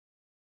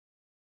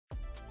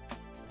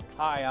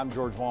Hi, I'm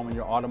George Volman,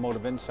 your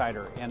Automotive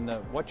Insider, and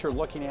what you're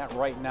looking at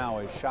right now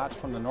is shots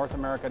from the North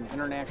American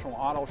International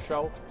Auto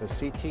Show, the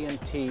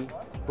CT&T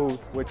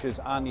booth, which is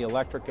on the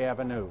Electric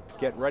Avenue.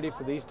 Get ready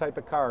for these type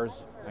of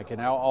cars.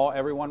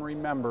 Everyone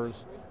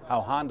remembers how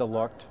Honda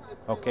looked,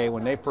 okay,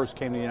 when they first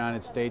came to the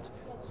United States.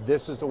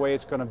 This is the way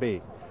it's going to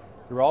be.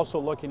 You're also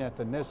looking at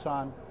the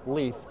Nissan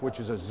Leaf, which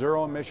is a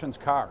zero emissions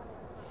car,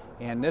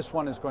 and this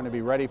one is going to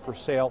be ready for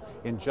sale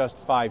in just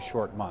 5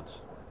 short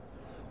months.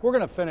 We're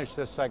going to finish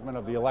this segment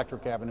of the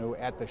Electric Avenue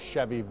at the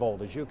Chevy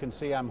Volt. As you can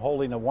see, I'm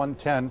holding a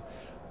 110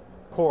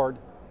 cord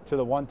to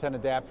the 110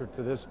 adapter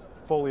to this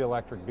fully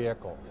electric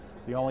vehicle.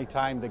 The only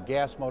time the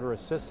gas motor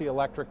assists the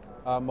electric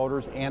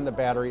motors and the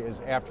battery is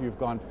after you've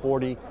gone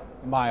 40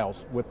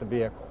 miles with the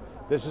vehicle.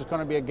 This is going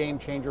to be a game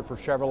changer for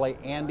Chevrolet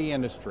and the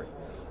industry.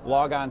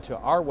 Log on to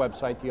our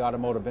website, The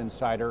Automotive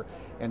Insider,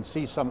 and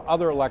see some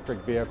other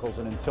electric vehicles.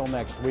 And until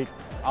next week,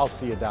 I'll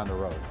see you down the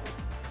road.